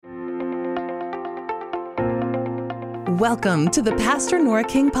Welcome to the Pastor Nora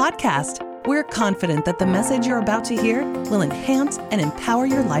King Podcast. We're confident that the message you're about to hear will enhance and empower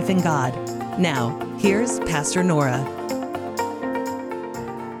your life in God. Now, here's Pastor Nora.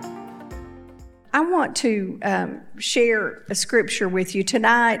 I want to share a scripture with you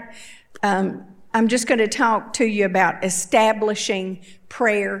tonight. I'm just going to talk to you about establishing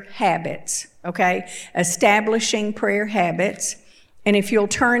prayer habits, okay? Establishing prayer habits. And if you'll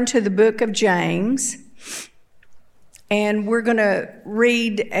turn to the book of James, and we're going to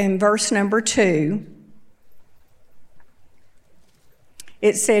read in verse number 2.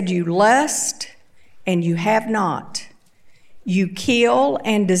 It said, "You lust and you have not. You kill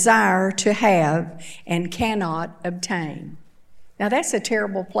and desire to have and cannot obtain." Now that's a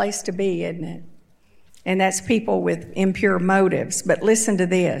terrible place to be, isn't it? And that's people with impure motives. But listen to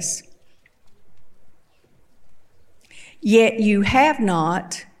this. "Yet you have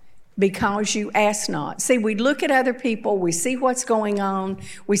not because you ask not." See, we look at other people, we see what's going on,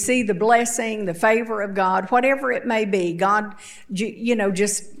 we see the blessing, the favor of God, whatever it may be, God,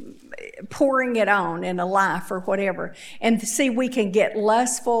 just pouring it on in a life or whatever. And see, we can get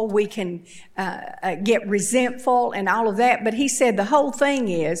lustful, we can get resentful and all of that. But he said the whole thing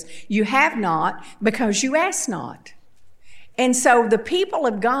is, you have not because you ask not. And so the people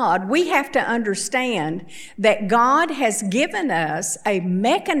of God, we have to understand that God has given us a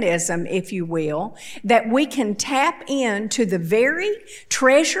mechanism, if you will, that we can tap into the very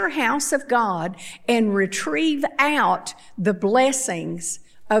treasure house of God and retrieve out the blessings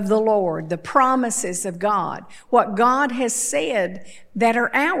of the Lord, the promises of God, what God has said that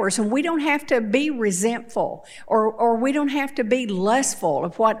are ours. And we don't have to be resentful or we don't have to be lustful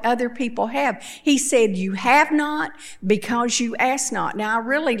of what other people have. He said, you have not because you ask not. Now, I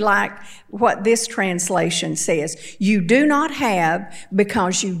really like what this translation says. You do not have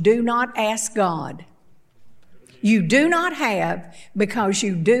because you do not ask God. You do not have because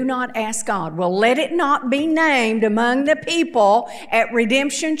you do not ask God. Well, let it not be named among the people at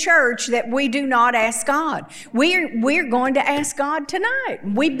Redemption Church that we do not ask God. We're going to ask God tonight.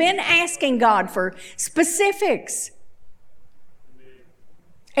 We've been asking God for specifics.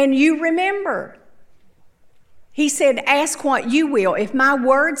 And you remember, he said, ask what you will. If my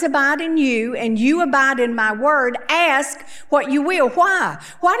words abide in you and you abide in my word, ask what you will. Why?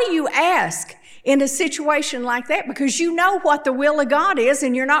 Why do you ask in a situation like that? Because you know what the will of God is,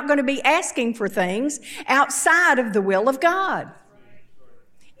 and you're not going to be asking for things outside of the will of God.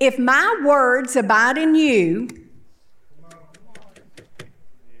 If my words abide in you,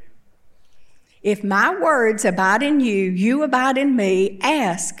 if my words abide in you, you abide in me,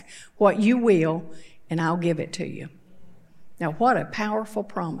 ask what you will, and I'll give it to you. Now, what a powerful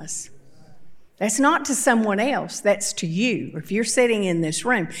promise. That's not to someone else, that's to you. If you're sitting in this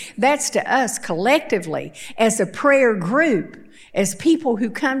room, that's to us collectively as a prayer group, as people who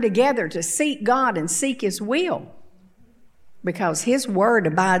come together to seek God and seek His will. Because His word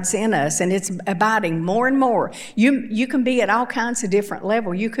abides in us, and it's abiding more and more. You can be at all kinds of different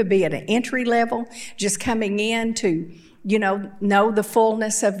levels. You could be at an entry level, just coming in to know the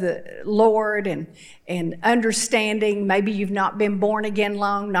fullness of the Lord and understanding. Maybe you've not been born again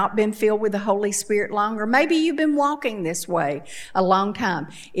long, not been filled with the Holy Spirit long, or maybe you've been walking this way a long time.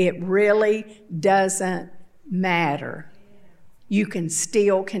 It really doesn't matter. You can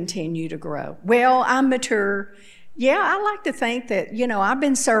still continue to grow. Well, I'm mature. Yeah, I like to think that, I've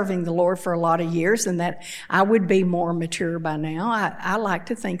been serving the Lord for a lot of years and that I would be more mature by now. I like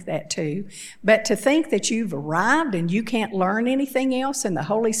to think that too. But to think that you've arrived and you can't learn anything else in the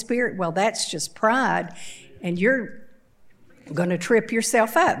Holy Spirit, well, that's just pride, and you're going to trip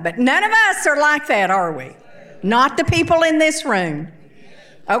yourself up. But none of us are like that, are we? Not the people in this room.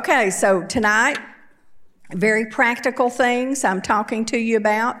 Okay, so tonight, very practical things I'm talking to you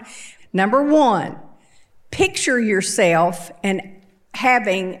about. Number 1, picture yourself and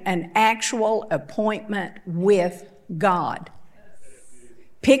having an actual appointment with God.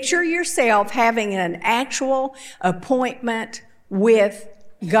 Picture yourself having an actual appointment with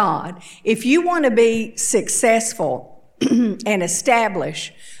God. If you want to be successful and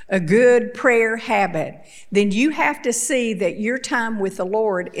establish a good prayer habit, then you have to see that your time with the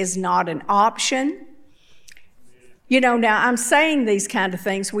Lord is not an option. Now I'm saying these kind of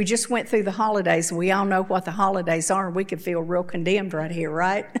things. We just went through the holidays, and we all know what the holidays are, and we could feel real condemned right here,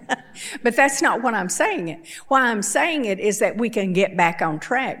 right? But that's not what I'm saying it. Why I'm saying it is that we can get back on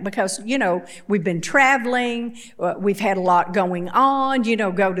track because, we've been traveling, we've had a lot going on,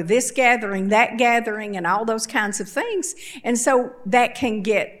 go to this gathering, that gathering, and all those kinds of things. And so that can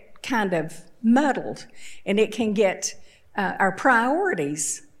get kind of muddled, and it can get our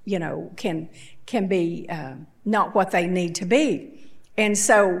priorities, can be not what they need to be. And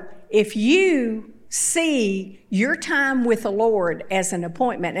so if you see your time with the Lord as an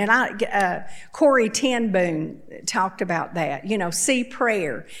appointment, and Corrie ten Boom talked about that, see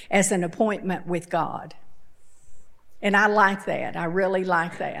prayer as an appointment with God. And I like that. I really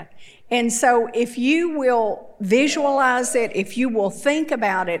like that. And so if you will visualize it, if you will think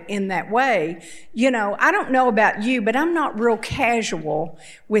about it in that way, I don't know about you, but I'm not real casual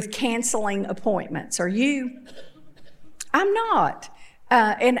with canceling appointments. Are you? I'm not.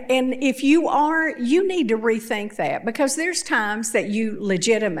 And if you are, you need to rethink that, because there's times that you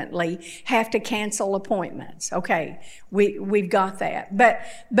legitimately have to cancel appointments. Okay, we've got that.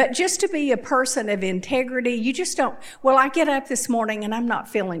 But just to be a person of integrity, you just don't, well, I get up this morning and I'm not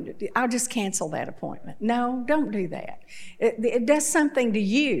feeling it, I'll just cancel that appointment. No, don't do that. It does something to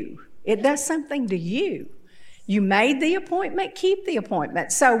you. It does something to you. You made the appointment, keep the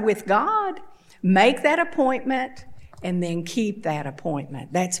appointment. So with God, make that appointment and then keep that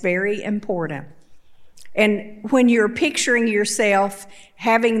appointment. That's very important. And when you're picturing yourself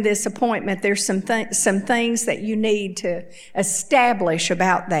having this appointment, there's some things that you need to establish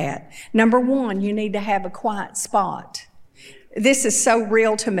about that. Number one, you need to have a quiet spot. This is so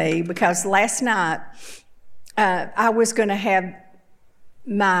real to me, because last night I was going to have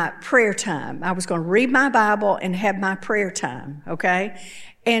my prayer time. I was going to read my Bible and have my prayer time, okay?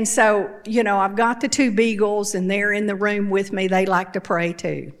 And so, I've got the two beagles, and they're in the room with me. They like to pray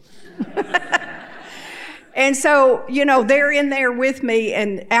too. And so, they're in there with me,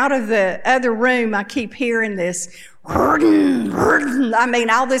 and out of the other room, I keep hearing this, all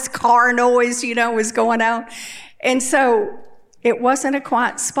this car noise, is going on. And so it wasn't a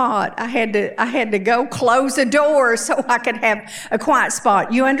quiet spot. I had to go close the door so I could have a quiet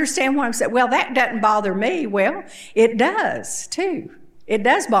spot. You understand what I'm saying? Well, that doesn't bother me. Well, it does too. It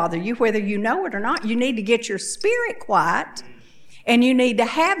does bother you, whether you know it or not. You need to get your spirit quiet, and you need to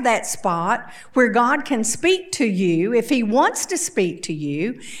have that spot where God can speak to you if He wants to speak to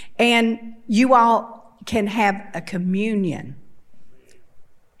you, and you all can have a communion.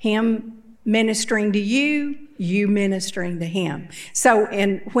 Him ministering to you, you ministering to Him. So,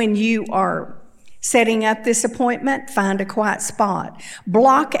 when you are setting up this appointment, find a quiet spot.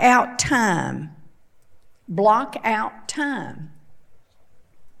 Block out time. Block out time.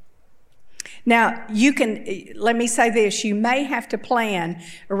 Now, let me say this, you may have to plan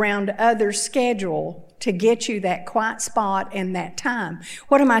around others' schedule to get you that quiet spot and that time.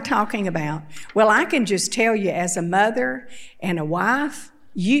 What am I talking about? Well, I can just tell you, as a mother and a wife,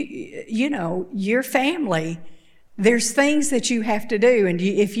 your family, there's things that you have to do. And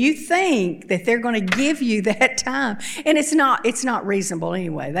if you think that they're going to give you that time, and it's not reasonable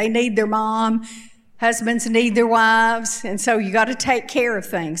anyway. They need their mom. Husbands need their wives, and so you got to take care of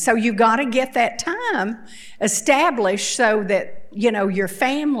things. So you got to get that time established so that, your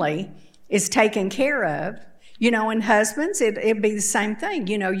family is taken care of. And husbands, it'd be the same thing.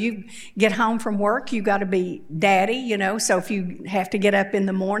 You get home from work, you got to be daddy, so if you have to get up in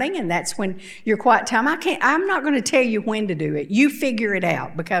the morning and that's when your quiet time, I'm not going to tell you when to do it. You figure it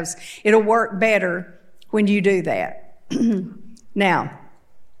out, because it'll work better when you do that. Now,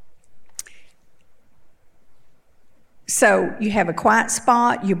 so you have a quiet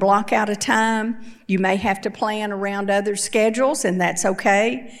spot, you block out a time, you may have to plan around other schedules, and that's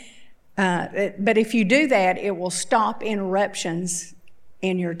okay. But if you do that, it will stop interruptions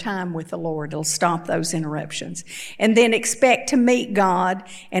in your time with the Lord. It'll stop those interruptions. And then expect to meet God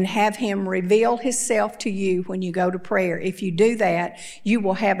and have Him reveal Himself to you when you go to prayer. If you do that, you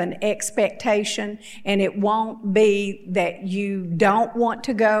will have an expectation, and it won't be that you don't want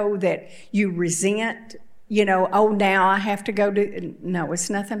to go, that you resent, now I have to go to. No, it's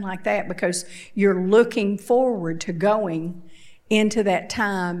nothing like that, because you're looking forward to going into that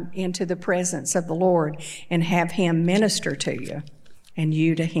time, into the presence of the Lord, and have Him minister to you and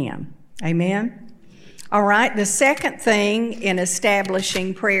you to Him. Amen? All right, the second thing in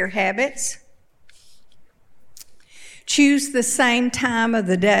establishing prayer habits, choose the same time of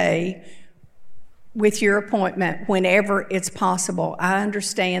the day with your appointment whenever it's possible. I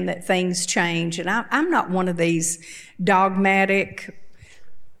understand that things change, and I'm not one of these dogmatic,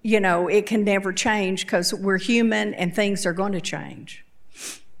 it can never change, because we're human and things are going to change.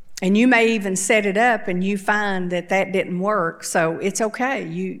 And you may even set it up and you find that didn't work, so it's okay.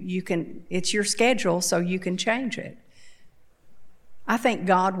 You can, it's your schedule, so you can change it. I think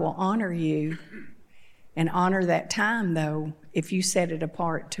God will honor you and honor that time, though, if you set it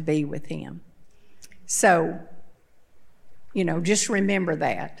apart to be with Him. So, just remember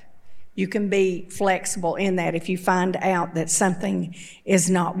that. You can be flexible in that. If you find out that something is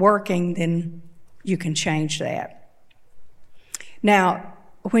not working, then you can change that. Now,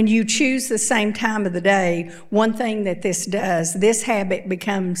 when you choose the same time of the day, one thing that this does, this habit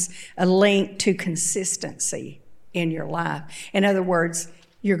becomes a link to consistency in your life. In other words,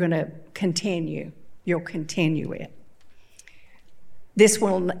 you're going to continue. You'll continue it. This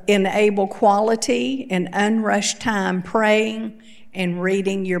will enable quality and unrushed time praying and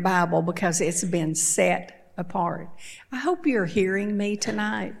reading your Bible because it's been set apart. I hope you're hearing me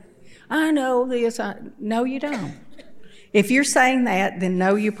tonight. I know this. No, you don't. If you're saying that, then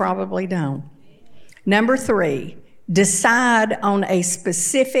no, you probably don't. Number 3, decide on a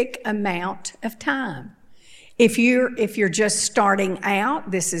specific amount of time. If you're just starting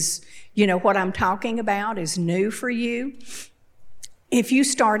out, this is, what I'm talking about is new for you. If you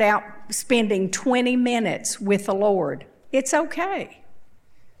start out spending 20 minutes with the Lord, it's okay.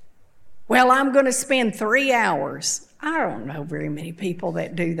 Well, I'm going to spend 3 hours. I don't know very many people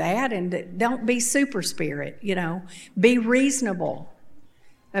that do that, and don't be super spirit, Be reasonable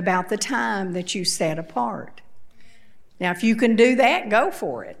about the time that you set apart. Now, if you can do that, go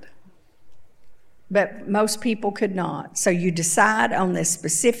for it. But most people could not. So you decide on this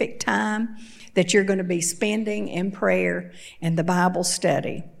specific time that you're going to be spending in prayer and the Bible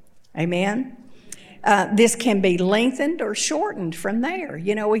study. Amen? This can be lengthened or shortened from there.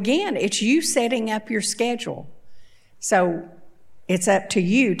 Again, it's you setting up your schedule. So it's up to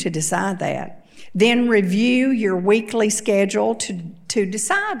you to decide that. Then review your weekly schedule to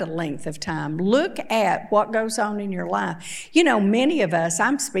decide a length of time. Look at what goes on in your life. Many of us,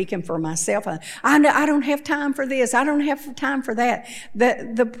 I'm speaking for myself, I don't have time for this, I don't have time for that.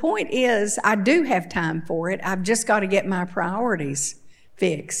 The point is, I do have time for it. I've just got to get my priorities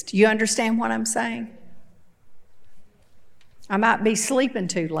fixed. You understand what I'm saying? I might be sleeping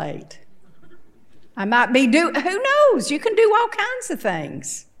too late. I might be who knows? You can do all kinds of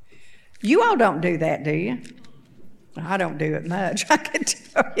things. You all don't do that, do you? I don't do it much, I can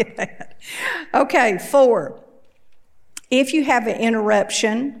tell you that. Okay, 4. If you have an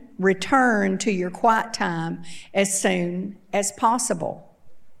interruption, return to your quiet time as soon as possible.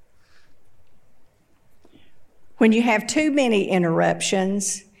 When you have too many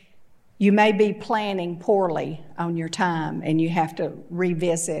interruptions, you may be planning poorly on your time, and you have to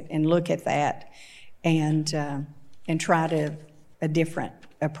revisit and look at that and try a different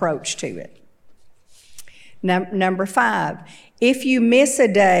approach to it. Number 5, if you miss a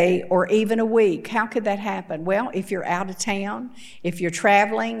day or even a week, how could that happen? Well, if you're out of town, if you're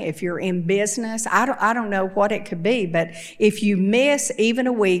traveling, if you're in business, I don't know what it could be, but if you miss even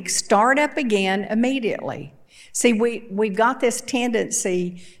a week, start up again immediately. See, we've got this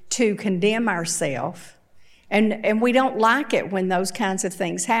tendency to condemn ourselves, and we don't like it when those kinds of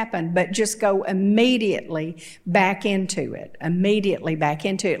things happen, but just go immediately back into it.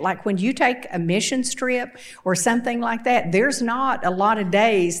 Like when you take a mission trip or something like that, there's not a lot of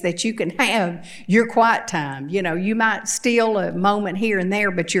days that you can have your quiet time. You might steal a moment here and there,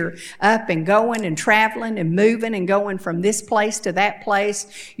 but you're up and going and traveling and moving and going from this place to that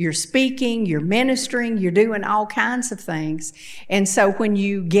place. You're speaking, you're ministering, you're doing all kinds of things. And so when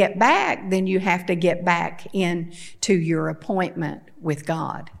you get back, then you have to get back into your appointment with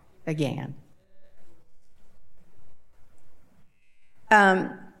God again.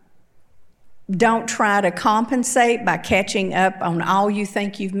 Don't try to compensate by catching up on all you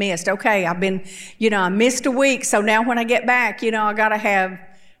think you've missed. Okay, I missed a week, so now when I get back, I got to have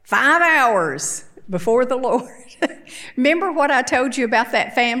 5 hours before the Lord. Remember what I told you about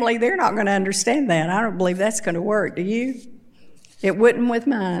that family? They're not going to understand that. I don't believe that's going to work, do you? It wouldn't with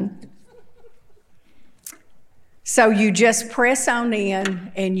mine. So you just press on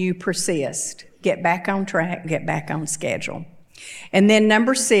in and you persist. Get back on track, get back on schedule. And then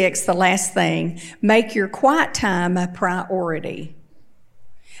number 6, the last thing, make your quiet time a priority.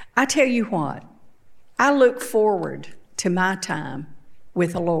 I tell you what, I look forward to my time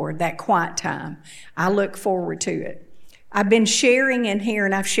with the Lord, that quiet time. I look forward to it. I've been sharing in here,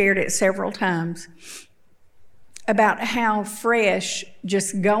 and I've shared it several times, about how fresh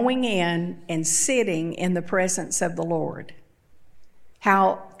just going in and sitting in the presence of the Lord,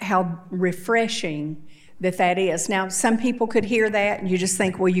 how refreshing that is. Now, some people could hear that and you just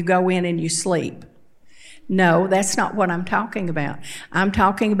think, well, you go in and you sleep. No, that's not what I'm talking about. I'm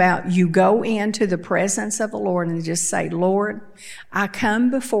talking about you go into the presence of the Lord and just say, Lord, I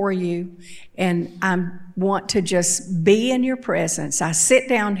come before you and I want to just be in your presence. I sit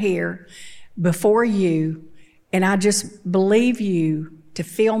down here before you and I just believe you to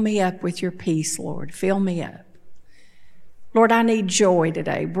fill me up with your peace, Lord. Fill me up. Lord, I need joy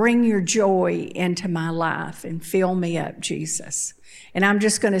today. Bring your joy into my life and fill me up, Jesus. And I'm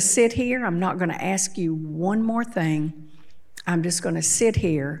just going to sit here. I'm not going to ask you one more thing. I'm just going to sit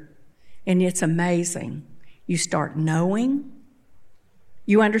here, and it's amazing. You start knowing.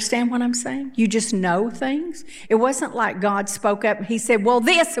 You understand what I'm saying? You just know things. It wasn't like God spoke up and he said, well,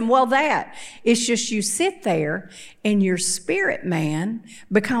 this and well, that. It's just you sit there and your spirit man,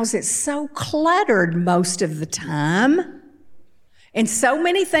 because it's so cluttered most of the time and so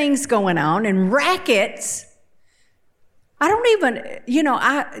many things going on and rackets. I don't even,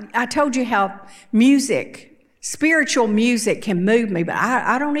 I told you how spiritual music can move me, but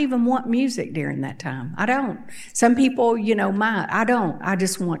I don't even want music during that time. I don't. Some people, might. I don't. I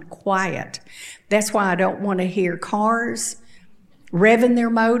just want quiet. That's why I don't want to hear cars revving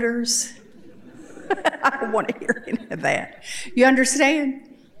their motors. I don't want to hear any of that. You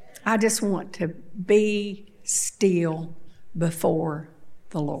understand? I just want to be still before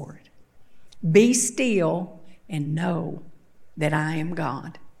the Lord. Be still and know that I am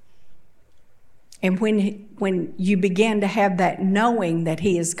God. And when you begin to have that knowing that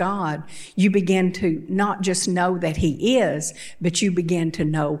he is God, you begin to not just know that he is, but you begin to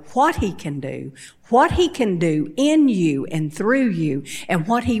know what he can do in you and through you, and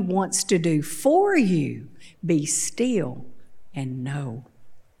what he wants to do for you. Be still and know.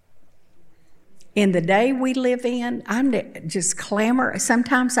 In the day we live in, I'm just clamor.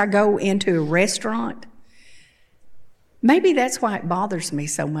 Sometimes I go into a restaurant. Maybe that's why it bothers me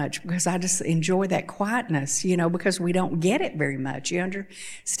so much, because I just enjoy that quietness, because we don't get it very much. You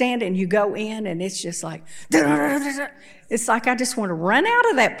understand? And you go in and it's just like, it's like I just want to run out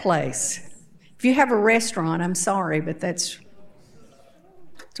of that place. If you have a restaurant, I'm sorry, but that's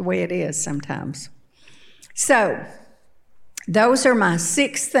the way it is sometimes. So, those are my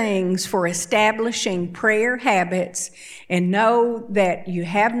 6 things for establishing prayer habits, and know that you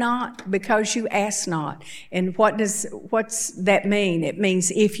have not because you ask not. And what's that mean? It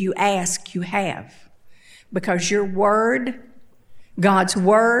means if you ask, you have. Because your word, God's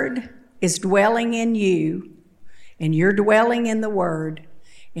word, is dwelling in you, and you're dwelling in the word,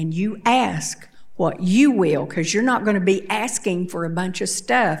 and you ask what you will, because you're not going to be asking for a bunch of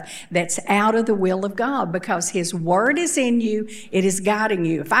stuff that's out of the will of God, because his word is in you. It is guiding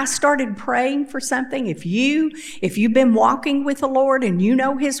you. If I started praying for something, if you've been walking with the Lord and you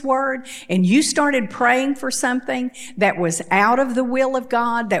know his word, and you started praying for something that was out of the will of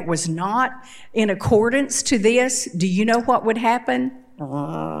God, that was not in accordance to this, do you know what would happen?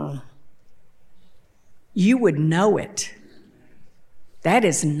 You would know it. That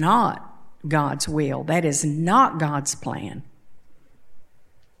is not God's will. That is not God's plan.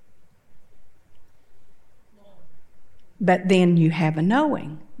 But then you have a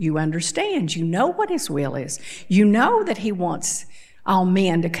knowing. You understand. You know what his will is. You know that he wants all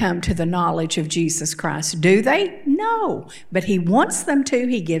men to come to the knowledge of Jesus Christ. Do they? No. But he wants them to.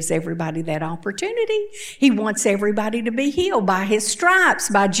 He gives everybody that opportunity. He wants everybody to be healed by his stripes,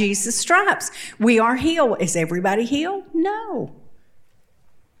 by Jesus' stripes. We are healed. Is everybody healed? No.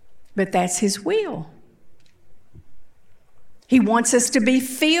 But that's his will. He wants us to be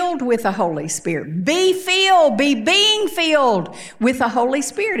filled with the Holy Spirit. Be filled, be being filled with the Holy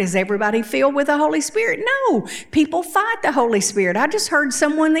Spirit. Is everybody filled with the Holy Spirit? No. People fight the Holy Spirit. I just heard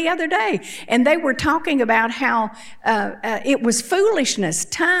someone the other day, and they were talking about how it was foolishness.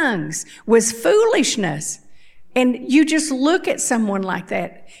 Tongues was foolishness. And you just look at someone like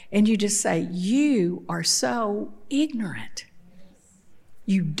that, and you just say, you are so ignorant.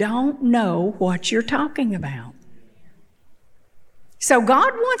 You don't know what you're talking about. So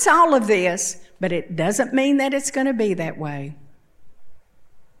God wants all of this, but it doesn't mean that it's going to be that way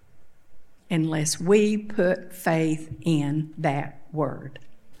unless we put faith in that word.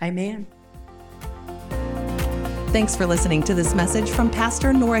 Amen. Thanks for listening to this message from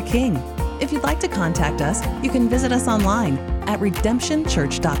Pastor Nora King. If you'd like to contact us, you can visit us online at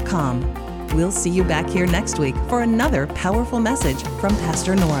redemptionchurch.com. We'll see you back here next week for another powerful message from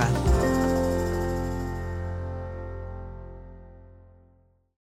Pastor Nora.